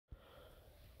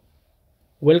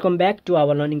Welcome back two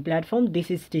our learning platform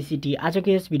this is TCT।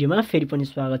 आजको यस भिडियोमा फेरि पनि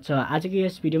स्वागत छ। आजको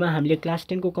यस भिडियोमा हामीले क्लास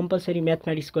 10 को कम्पलसरी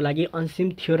म्याथमेटिक्सको लागि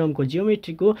unseen थियोरमको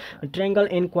जियोमेट्रीको triangle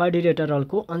and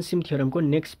क्वाड्रिलेटरलको unseen थियोरमको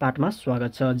next पार्टमा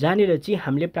स्वागत छ। जहाँनिर चाहिँ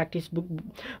हामीले प्र्याक्टिस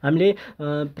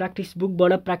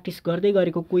बुकबाट प्र्याक्टिस गर्दै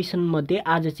गरेको क्वेशन मध्ये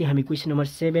आज चाहिँ हामी क्वेशन नम्बर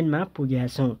 7 मा पुगेका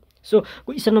छौं। सो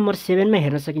क्वेशन नम्बर 7 मा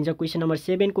हेर्न सकिन्छ। क्वेशन नम्बर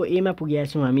 7 को ए मा पुगेका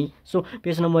छौं हामी। सो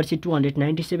पेज नम्बर चाहिँ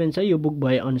 297 छ यो बुक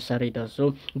भए अनुसारै त।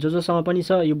 सो जोसँग पनि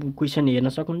छ यो क्वेशन हेर्न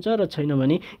सक्नुहुन्छ र छैन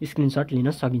भने स्क्रिनशट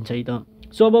लिन सकिन्छ है त।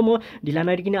 सो अब म ढिला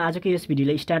नगरिकन आजको यस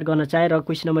भिडियोलाई स्टार्ट गर्न चाहे र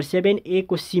क्वेशन नम्बर 7 ए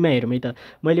को सी मा हेरौँ है त।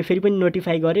 मैले फेरि पनि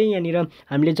नोटिफाई गरे यहाँनिर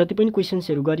हामीले जति पनि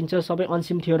क्वेशन्सहरु गरिन्छ सबै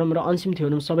अनसीन थियोरम र अनसीन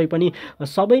थियोरम सबै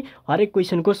हरेक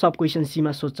क्वेशनको सब क्वेशन सी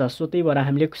मा सोध्छ। सो त्यही भएर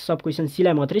हामीले सब क्वेशन सी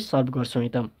लाई मात्रै सल्भ गर्छौं है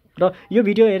त। र यो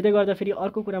भिडियो हेर्दै गर्दा फेरि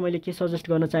अर्को कुरा मैले के सजेस्ट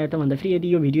गर्न चाहे त भन्दा फेरि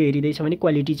यदि यो भिडियो हेरिदैछ भने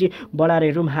क्वालिटी चाहिँ बढाएर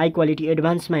हेरौँ, हाई क्वालिटी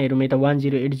एडभान्समा हेरौँ है त।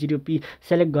 1080p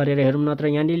सेलेक्ट गरेर हेरौँ,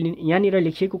 नत्र यहाँनिर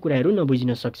लेखिएको कुराहरू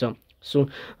नबुझिन सक्छ। So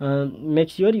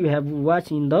make sure you have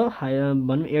watch in the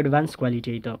भनौँ एडभान्स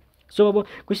क्वालिटी है त। सो अब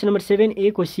क्वेशन नम्बर 7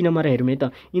 ए को सी नम्बर हेरौँ है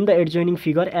त। In the एडजोइनिङ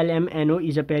figure LMNO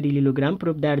is a प्यारेललोग्राम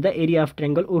prove that the area of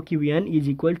triangle OQN is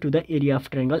equal to the area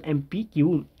of triangle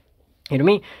MPQ। हेरौँ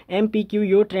है, MPQ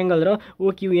यो ट्रायंगल र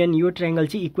OQN यो ट्रायंगल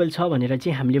चाहिँ इक्वल छ भनेर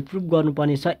चाहिँ हामीले प्रुभ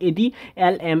गर्नुपर्ने छ यदि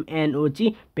LMNO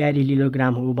चाहिँ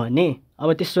प्यारेललोग्राम हो भने।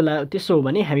 अब त्यसो हो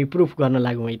भने हामी प्रुफ गर्न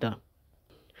लागौँ है त।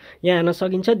 यहाँ हेर्न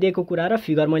सकिन्छ दिएको कुरा र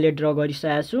फिगर मैले ड्र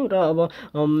गरिसकेको छु र अब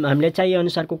हामीले चाहिए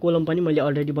अनुसारको कोलम पनि मैले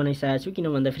अलरेडी बनाइसकेको छु।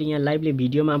 किन भन्दाखेरि यहाँ लाइभले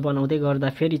भिडियोमा बनाउँदै गर्दा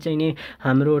फेरि चाहिँ नि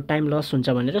हाम्रो टाइम लस हुन्छ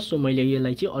भनेर सो मैले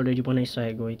यसलाई चाहिँ अलरेडी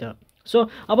बनाइसकेको है त। सो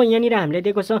अब यहाँनिर हामीले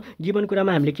दिएको छ गिभन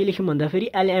कुरामा हामीले के लेख्यौं भन्दाखेरि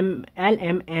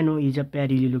LMNO इज अ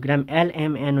प्यारेललोग्राम।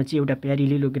 LMNO चाहिँ एउटा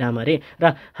प्यारेललोग्राम अरे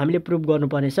र हामीले प्रुभ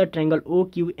गर्नुपर्ने छ ट्रायंगल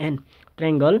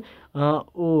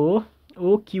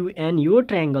OQN यो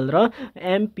ट्रायंगल र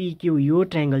MPQ यो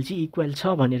ट्रायंगल चाहिँ इक्वल छ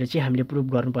भनेर चाहिँ हामीले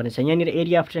प्रुभ गर्नुपर्ने छ। यहाँनिर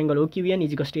area of triangle OQN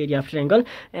is equals to area of triangle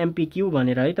MPQ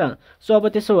भनेर है त। सो अब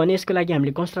त्यसो भने यसको लागि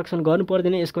हामीले कन्स्ट्रक्सन गर्नु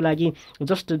पर्दैन, यसको लागि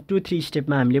जस्ट 2-3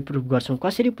 स्टेपमा हामीले प्रुभ गर्छौं।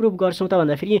 कसरी प्रुभ गर्छौं त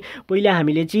भन्दाखेरि पहिला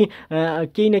हामीले चाहिँ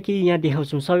केही न केही यहाँ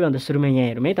देखाउँछौं। सबैभन्दा सुरुमा यहाँ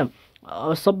हेरौँ है त।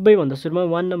 सबैभन्दा सुरुमा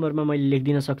 1 नम्बरमा मैले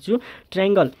लेखिदिन सक्छु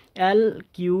triangle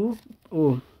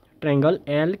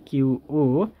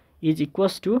LQO is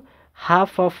equals to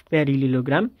half of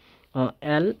प्यारेललोग्राम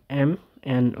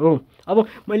LMNO। अब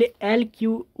मैले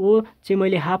LQO चाहिँ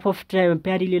मैले हाफ अफ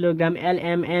प्यारेललोग्राम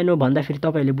LMNO भन्दाखेरि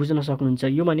तपाईहरुले बुझ्न सक्नुहुन्छ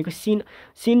यो भनेको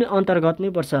सिन अन्तर्गत नै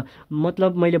पर्छ।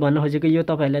 मतलब मैले भन्न खोजेको यो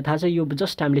तपाईहरुलाई थाहा छ, यो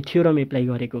जस्ट हामीले थियोरम एप्लाई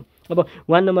गरेको। अब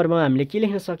 1 नम्बरमा हामीले के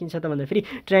लेख्न सकिन्छ त भन्दाखेरि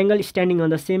triangle standing on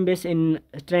the same base in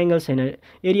triangle छैन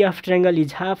area of triangle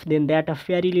is half then that of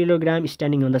प्यारेललोग्राम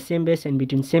standing on the same base and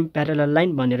between same parallel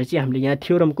line भनेर चाहिँ हामीले यहाँ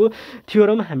थियोरम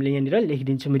हामीले यहाँनिर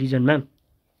लेखिदिन्छौँ रिजनमा।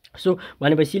 सो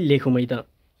भनेपछि लेखौँ है त।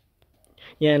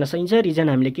 यहाँ हेर्न सकिन्छ रिजन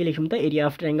हामीले के लेख्यौं त area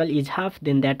of triangle is half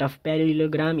then that of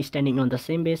प्यारेललोग्राम standing on the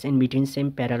same base and between same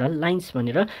parallel lines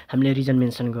भनेर हामीले रिजन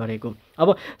मेन्सन गरेको।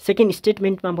 अब सेकेन्ड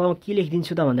स्टेटमेन्टमा म के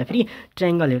लेखिदिन्छु त भन्दाखेरि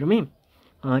ट्रायंगल हेरौँ है,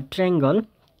 triangle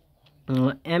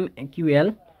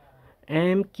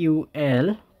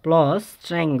MQL plus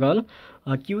triangle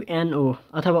QNO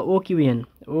अथवा OQN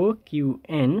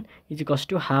is equals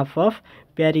to half of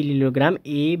प्यारेललोग्राम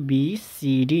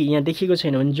ABCD। यहाँ देखिएको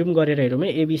छैन भने जुम गरेर हेरौँ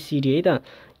है ABCD है त।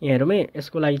 यहाँ हेरौँ है,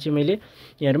 यसको लागि चाहिँ मैले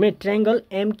यहाँ हेरौँ है ट्रायंगल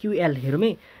MQL हेरौँ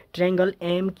है, ट्रायंगल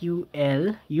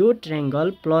MQL यो ट्रायंगल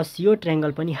प्लस यो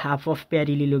ट्रायंगल पनि हाफ अफ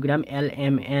प्यारेललोग्राम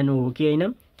LMNO हो कि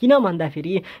हैन। किन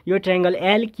भन्दाखेरि यो ट्रायंगल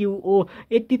LQO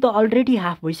यति त अलरेडी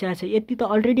हाफ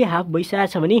भइसकेको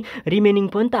छ भने रिमेनिङ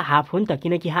पनि त हाफ हो नि त,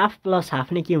 किनकि हाफ प्लस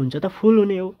हाफ नै के हुन्छ त फुल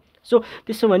हुने हो। सो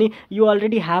त्यसो भने यो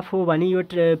अलरेडी हाफ हो भने यो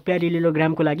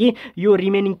प्यारेललोग्रामको लागि यो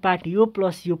रिमेनिङ पार्ट यो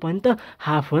प्लस यो पनि त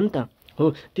हाफ हो नि त हो।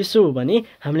 त्यसो हो भने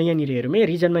हामीले यहाँनिर हेरौँ है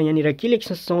रिजनमा यहाँनिर के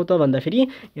लेख्छौँ त भन्दाखेरि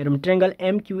हेरौँ triangle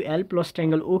MQL plus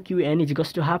triangle OQN is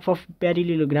equals to half of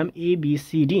प्यारेललोग्राम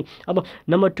ABCD। अब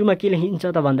नम्बर 2 मा के लेखिन्छ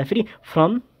त भन्दाखेरि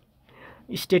फ्रम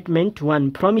स्टेटमेन्ट 1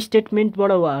 फ्रम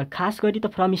स्टेटमेन्टबाट खास गरी त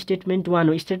फ्रम स्टेटमेन्ट 1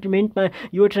 हो। स्टेटमेन्टमा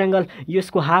यो ट्रायंगल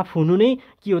यसको हाफ हुनु नै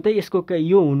के हो त यसको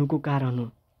यो हुनुको कारण हो।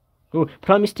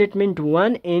 From statement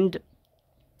 1 and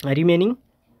remaining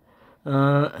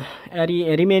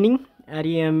REMANING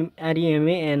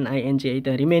है त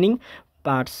रिमेनिङ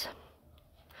पार्ट्स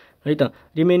है त,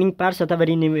 रिमेनिङ पार्ट्स अथवा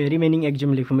रिमेनिङ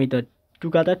एक्जुम लेखौँ है त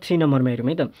टुका त 3 नम्बरमा हेरौँ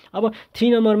है त। अब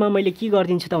 3 नम्बरमा मैले के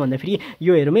गरिदिन्छु त भन्दाखेरि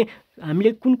यो हेरौँ है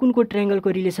हामीले कुनको ट्रायंगलको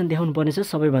रिलेसन देखाउनु पर्ने छ।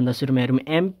 सबैभन्दा सुरुमा हेरौँ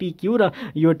एमपीक्यू र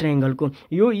यो ट्रायंगलको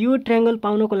यो ट्रायंगल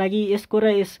पाउनको लागि यसको र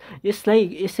यसलाई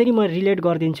यसरी म रिलेट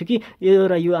गरिदिन्छु कि यो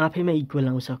र यो आफैमा इक्वल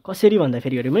आउँछ। कसरी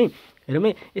भन्दाखेरि हेरौँ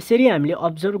है यसरी हामीले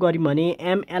अब्जर्भ गऱ्यौँ भने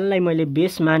एमएललाई मैले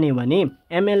बेस माने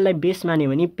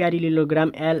भने प्यारेललोग्राम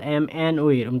एलएमएनओ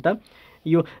हेरौँ त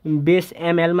यो बेस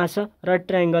एमएलमा छ र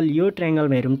ट्रायंगल यो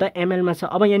ट्रायंगलमा हेरौँ त एमएलमा छ।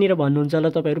 अब यहाँनिर भन्नुहुन्छ होला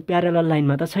तपाईँहरू प्यारेलल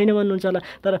लाइनमा त छैन भन्नुहुन्छ होला,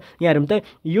 तर यहाँ हेरौँ त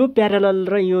यो प्यारेलल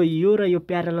र यो र यो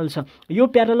प्यारेलल छ। यो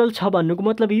प्यारेलल छ भन्नुको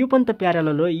मतलब यो पनि त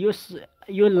प्यारेलल हो,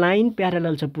 यो लाइन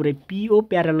प्यारेलल छ पुरै, पिओ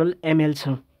प्यारेलल एमएल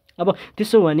छ। अब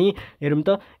त्यसो भने हेरौँ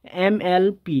त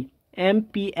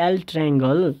एमपीएल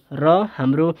ट्रायंगल र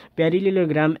हाम्रो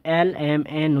प्यारेललोग्राम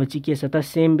एलएमएनओ चाहिँ के छ त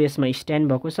सेम बेसमा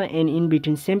स्ट्यान्ड भएको छ and in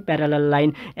between same parallel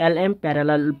line LM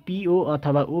parallel पिओ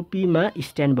अथवा ओपीमा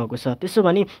स्ट्यान्ड भएको छ। त्यसो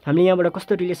भने हामीले यहाँबाट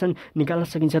कस्तो रिलेसन निकाल्न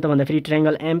सकिन्छ त भन्दाखेरि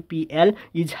triangle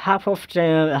MPL is half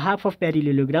of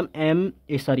प्यारेललोग्राम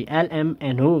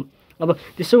एलएमएनओ। अब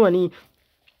त्यसो भने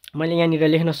मैले यहाँनिर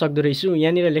लेख्न सक्दो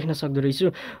रहेछु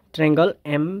triangle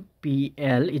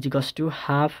MPL is equals to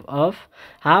half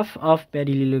of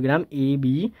प्यारेललोग्राम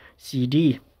ABCD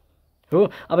हो।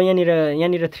 अब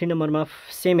यहाँनिर 3 नम्बरमा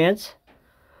सेम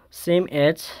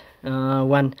एज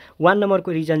 1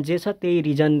 नम्बरको रिजन जे छ त्यही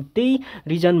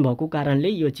रिजन भएको कारणले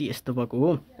यो चाहिँ यस्तो भएको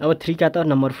हो। अब 3 का त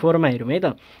नम्बर 4 मा हेरौँ है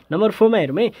त। नम्बर 4 मा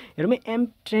हेरौँ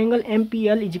triangle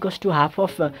MPL is equals to half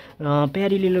of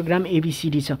प्यारेललोग्राम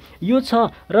ABCD छ। यो छ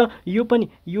र यो पनि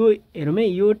यो हेरौँ है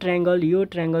यो ट्रायंगल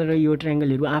र यो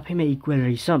ट्रायंगलहरू आफैमा इक्वल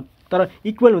रहेछ। तर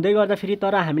इक्वल हुँदै गर्दा फेरि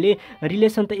तर हामीले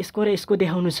रिलेसन त यसको र यसको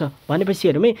देखाउनु छ भनेपछि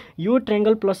हेरौँ है यो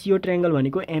ट्रायंगल प्लस यो ट्रायंगल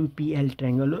भनेको एमपीएल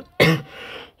ट्रायंगल हो।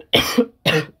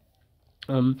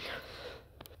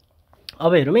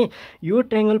 अब हेरौँ है यो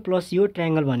ट्रायंगल प्लस यो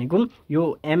ट्रायंगल भनेको यो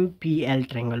एमपीएल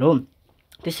ट्रायंगल हो।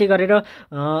 त्यसै गरेर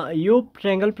यो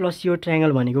ट्रायंगल प्लस यो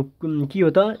ट्रायंगल भनेको के हो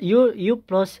त यो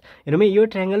प्लस हेरौँ है यो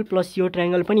ट्रायंगल प्लस यो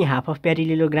ट्रायंगल पनि हाफ अफ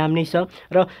प्यारेललोग्राम नै छ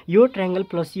र यो ट्रायंगल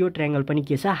प्लस यो ट्रायंगल पनि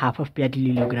के छ हाफ अफ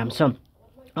प्यारेललोग्राम छ।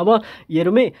 अब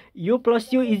हेरौँ है यो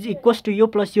प्लस यो इज इक्वल्स टु यो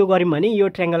प्लस यो गऱ्यौँ भने यो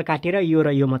ट्रायंगल काटेर यो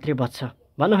र यो मात्रै बच्छ।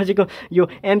 भन्न खोजेको यो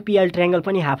एमपीएल ट्रायंगल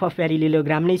पनि हाफ अफ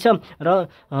प्यारेललोग्राम नै छ र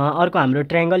अर्को हाम्रो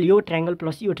ट्रायंगल यो ट्रायंगल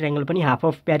प्लस यो ट्रायंगल पनि हाफ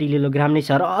अफ प्यारेललोग्राम नै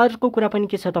छ र अर्को कुरा पनि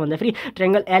के छ त भन्दाखेरि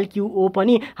ट्रायंगल एलक्यूओ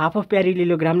पनि हाफ अफ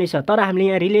प्यारेललोग्राम नै छ। तर हामीले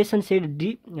यहाँ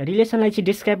रिलेसनलाई चाहिँ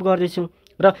डिस्क्राइब गर्दैछौँ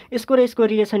र यसको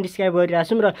रिलेसन डिस्क्राइब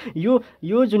गरिरहेको छौँ र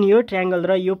यो जुन यो ट्रायंगल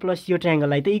र यो प्लस यो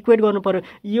ट्रायंगललाई त इक्वेट गर्नु पर्यो।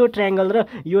 यो ट्रायंगल र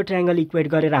यो ट्रायंगल इक्वेट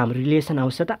गरेर हाम्रो रिलेसन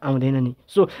आउँछ त आउँदैन नि।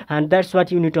 So that's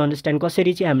what you need to understand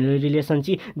कसरी चाहिँ हामीले रिलेसन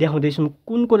चाहिँ देखाउँदैछौँ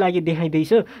कुनको लागि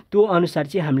देखाइँदैछ त्यो अनुसार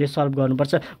चाहिँ हामीले सल्भ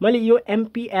गर्नुपर्छ। मैले यो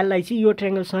एमपीएललाई चाहिँ यो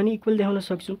ट्रायंगलसँग नि इक्वल देखाउन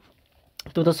सक्छु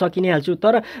त्यो त सकि नै हाल्छु,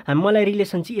 तर मलाई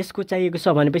रिलेसन चाहिँ यसको चाहिएको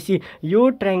छ भनेपछि यो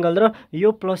ट्रायंगल र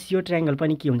यो प्लस यो ट्रायंगल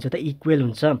पनि के हुन्छ त इक्वल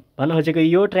हुन्छ। भन्न खोजेको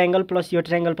यो ट्रायंगल प्लस यो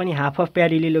ट्रायंगल पनि हाफ अफ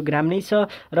प्यारेललोग्राम नै छ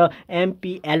र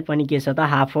एमपीएल पनि के छ त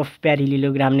हाफ अफ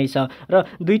प्यारेललोग्राम नै छ र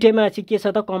दुईटैमा चाहिँ के छ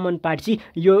त कमन पार्ट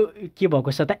चाहिँ यो के भएको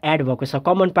छ त एड भएको छ।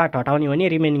 कमन पार्ट हटाउने भने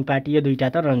रिमेनिङ पार्ट यो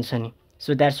दुईटा त रहन्छ नि।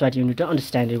 So that's what you need to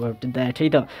understand about that है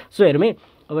त। सो हेरौँ है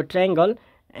अब triangle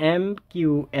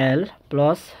एमक्यूएल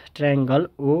plus triangle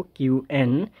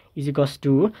ओक्यूएन is equals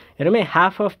to हेरौँ है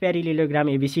हाफ अफ प्यारेललोग्राम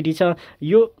एबीसीडी छ।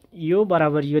 यो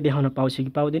बराबर यो देखाउन पाउँछु कि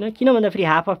पाउँदैन किन भन्दाखेरि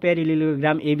हाफ अफ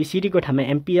प्यारेललोग्राम एबीसीडीको ठाउँमा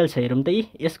एमपीएल छ। हेरौँ त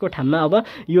यसको ठाउँमा अब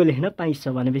यो लेख्न पाइन्छ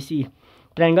भनेपछि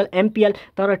ट्रायंगल एमपीएल।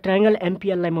 तर ट्रायंगल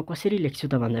एमपीएललाई म कसरी लेख्छु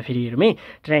त भन्दाखेरि हेरौँ है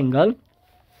ट्रायंगल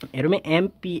हेरौँ है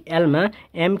एमपीएलमा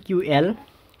एमक्यूएल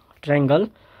ट्रायंगल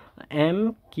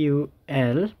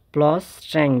एमक्यूएल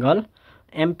प्लस ट्रायंगल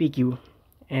एमपीक्यू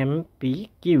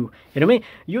हेरौँ है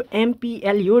यो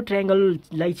एमपीएल यो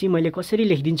ट्रायंगललाई चाहिँ मैले कसरी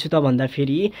लेखिदिन्छु त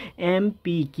भन्दाखेरि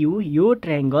एमपीक्यू यो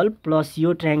ट्रायंगल प्लस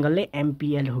यो ट्रायंगल नै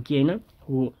एमपीएल हो कि होइन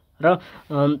हो। र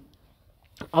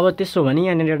अब त्यसो भने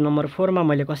यहाँनिर नम्बर 4 मा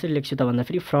मैले कसरी लेख्छु त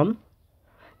भन्दाखेरि फ्रम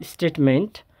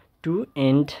स्टेटमेन्ट 2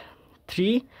 and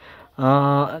 3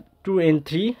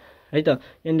 है त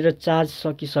यहाँनिर चार्ज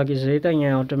सकिसकेछ है त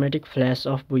यहाँ अटोमेटिक फ्ल्यास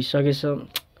अफ भइसकेछ।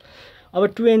 अब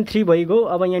 2 and 3 भइगयो।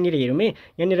 अब यहाँनिर हेरौँ है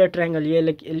यहाँनिर ट्रायंगल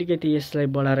अलिकति यसलाई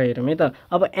बढाएर हेरौँ है त।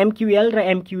 अब एमक्यूएल र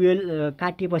एमक्यूएल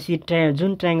काटेपछि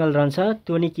जुन ट्रायंगल रहन्छ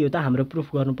त्यो नै के हो त हाम्रो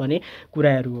प्रुफ गर्नुपर्ने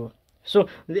कुराहरू हो। सो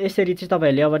यसरी चाहिँ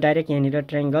तपाईँहरूले अब डाइरेक्ट यहाँनिर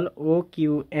triangle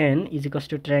ओक्यूएन is equals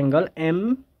to triangle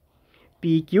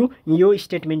एमपीक्यू यो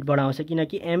स्टेटमेन्टबाट आउँछ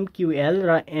किनकि एमक्यूएल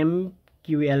र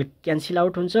एमक्यूएल क्यान्सल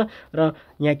आउट हुन्छ र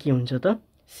यहाँ के हुन्छ त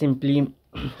सिम्पली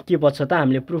के बच्छ त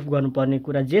हामीले प्रुफ गर्नुपर्ने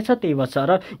कुरा जे छ त्यही बच्छ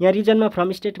र यहाँ रिजनमा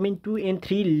फ्रम स्टेटमेन्ट 2 and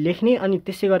 3 लेख्ने अनि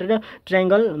त्यसै गरेर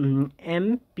triangle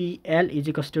MPL is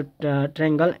equals to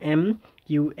triangle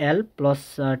MQL plus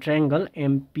triangle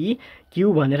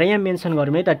MPQ भनेर यहाँ मेन्सन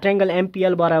गरौँ है त ट्रायंगल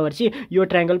MPL बराबर चाहिँ यो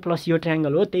ट्रायंगल प्लस यो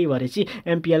ट्रायंगल हो त्यही भएर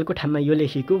चाहिँ MPL को ठाउँमा यो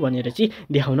लेखेको भनेर चाहिँ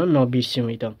देखाउन नबिर्स्यौँ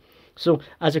है त सो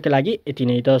आजको लागि यति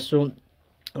नै त सो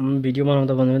भिडियो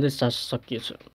बनाउँदा सकिएछ